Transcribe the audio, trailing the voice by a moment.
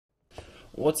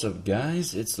What's up,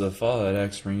 guys? It's the Fallout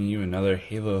X bringing you another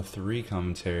Halo 3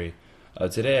 commentary.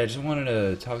 Today, I just wanted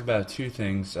to talk about two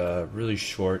things, really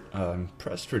short. I'm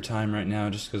pressed for time right now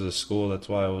just because of school. That's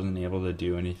why I wasn't able to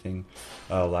do anything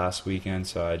last weekend,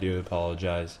 so I do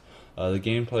apologize. The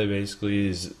gameplay basically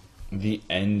is the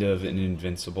end of an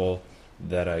invincible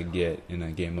that I get in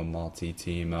a game of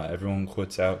multi-team. Everyone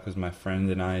quits out because my friend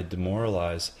and I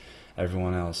demoralize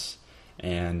everyone else,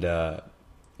 and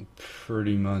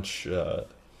pretty much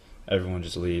everyone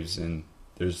just leaves, and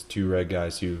there's two red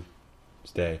guys who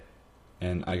stay.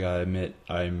 And I gotta admit,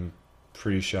 I'm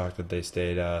pretty shocked that they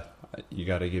stayed. You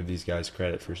gotta give these guys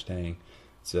credit for staying.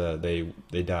 They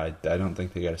died. I don't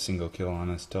think they got a single kill on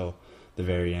us till the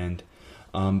very end.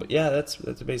 But yeah, that's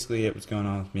basically it. What's going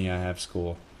on with me? I have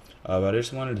school. But I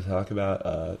just wanted to talk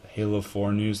about Halo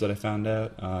 4 news that I found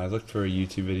out. I looked for a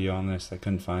YouTube video on this. I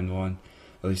couldn't find one.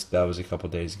 At least that was a couple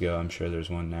days ago. I'm sure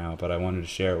there's one now, but I wanted to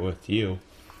share it with you.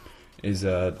 Is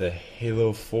the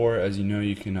Halo 4, as you know,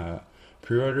 you can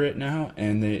pre-order it now,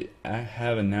 and they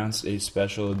have announced a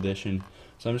special edition.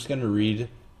 So I'm just going to read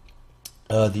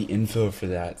the info for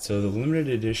that. So the limited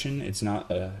edition, it's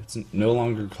no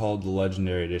longer called the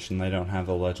Legendary Edition. They don't have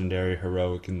the Legendary,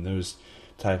 Heroic, and those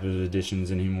type of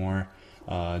editions anymore.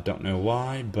 Don't know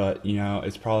why, but you know,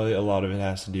 it's probably a lot of it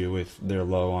has to do with they're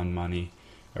low on money.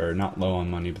 Or not low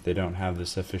on money, but they don't have the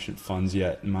sufficient funds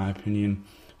yet, in my opinion,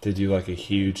 to do like a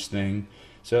huge thing.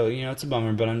 So, you know, it's a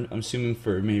bummer, but I'm assuming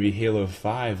for maybe Halo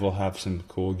 5 we'll have some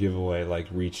cool giveaway like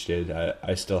Reach did.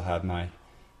 I still have my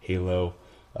Halo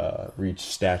Reach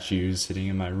statues sitting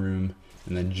in my room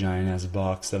in the giant-ass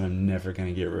box that I'm never going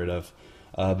to get rid of.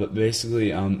 But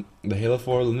basically, the Halo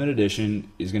 4 Limited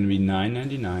Edition is going to be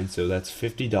 $9.99, so that's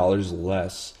 $50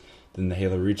 less than the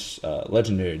Halo Reach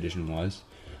Legendary Edition was.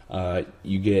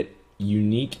 You get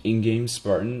unique in-game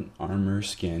Spartan armor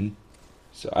skin.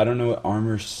 So I don't know what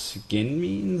armor skin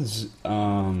means.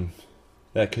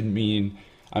 That could mean,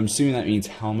 I'm assuming that means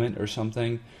helmet or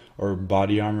something, or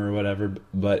body armor or whatever.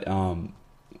 But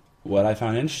what I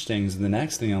found interesting is the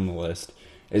next thing on the list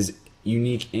is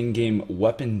unique in-game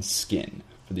weapon skin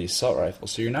for the assault rifle.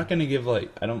 So you're not going to give like,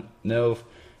 I don't know if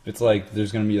it's like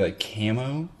there's going to be like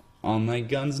camo on my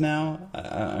guns now.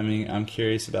 I mean, I'm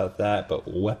curious about that, but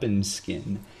weapon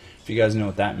skin. If you guys know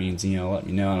what that means, you know, let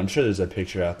me know. And I'm sure there's a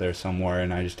picture out there somewhere,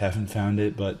 and I just haven't found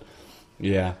it, but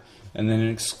yeah. And then an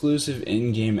exclusive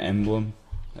in-game emblem.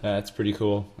 That's pretty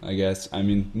cool, I guess. I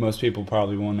mean, most people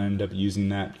probably won't end up using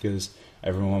that because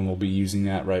everyone will be using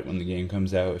that right when the game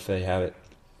comes out if they have it.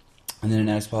 And then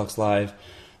an Xbox Live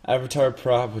avatar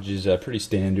prop, which is pretty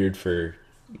standard for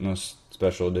most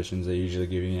special editions. They usually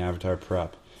give you an avatar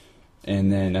prop.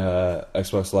 And then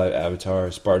Xbox Live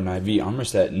Avatar Spartan IV armor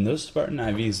set, and those Spartan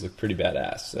IVs look pretty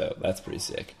badass, so that's pretty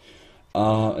sick.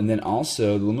 And then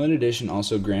also, the limited edition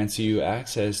also grants you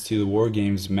access to the War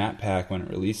Games map pack when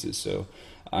it releases, so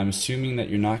I'm assuming that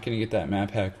you're not going to get that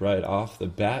map pack right off the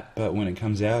bat, but when it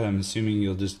comes out, I'm assuming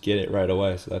you'll just get it right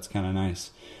away, so that's kind of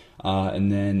nice.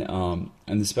 And then,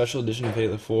 and the special edition of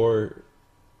Halo 4,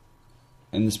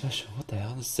 and the special, what the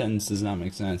hell, this sentence does not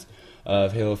make sense.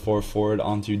 Of Halo 4 Forward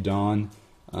onto Dawn.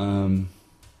 I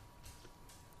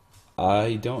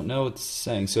don't know what it's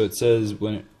saying. So it says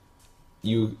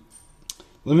Limited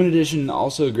Edition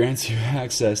also grants you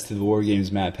access to the War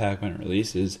Games map pack when it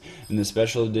releases, and the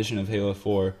special edition of Halo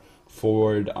 4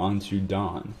 Forward onto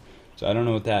Dawn. So I don't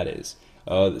know what that is.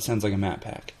 That sounds like a map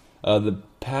pack. The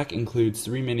pack includes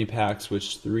 3 mini packs, with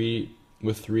three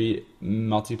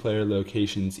multiplayer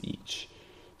locations each.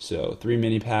 So 3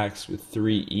 mini packs with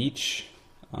 3 each.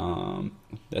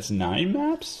 That's 9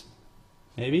 maps?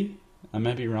 Maybe? I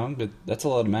might be wrong, but that's a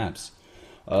lot of maps.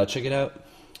 Check it out.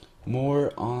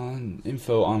 More on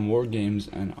info on War Games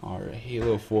and our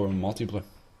Halo 4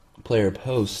 multiplayer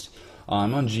post.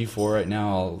 I'm on G4 right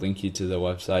now. I'll link you to the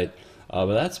website.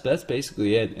 But that's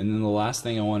basically it. And then the last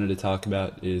thing I wanted to talk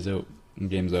about is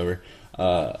game's over.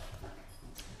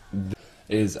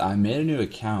 Is I made a new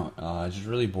account. I was just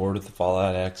really bored with the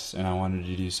Fallout X, and I wanted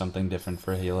to do something different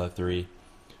for Halo 3.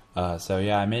 So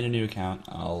yeah, I made a new account.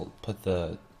 I'll put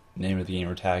the name of the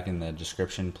Gamertag in the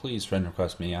description. Please friend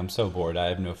request me. I'm so bored. I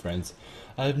have no friends.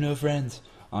 I have no friends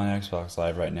on Xbox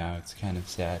Live right now. It's kind of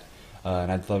sad.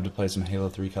 And I'd love to play some Halo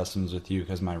 3 customs with you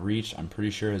because my Reach, I'm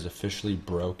pretty sure, is officially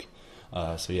broke.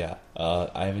 So yeah,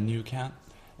 I have a new account,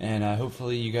 and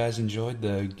hopefully you guys enjoyed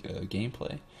the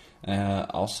gameplay.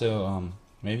 Also,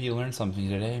 maybe you learned something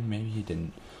today, maybe you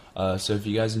didn't. So if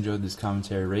you guys enjoyed this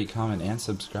commentary, rate, comment, and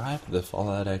subscribe. The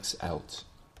Fallout X out.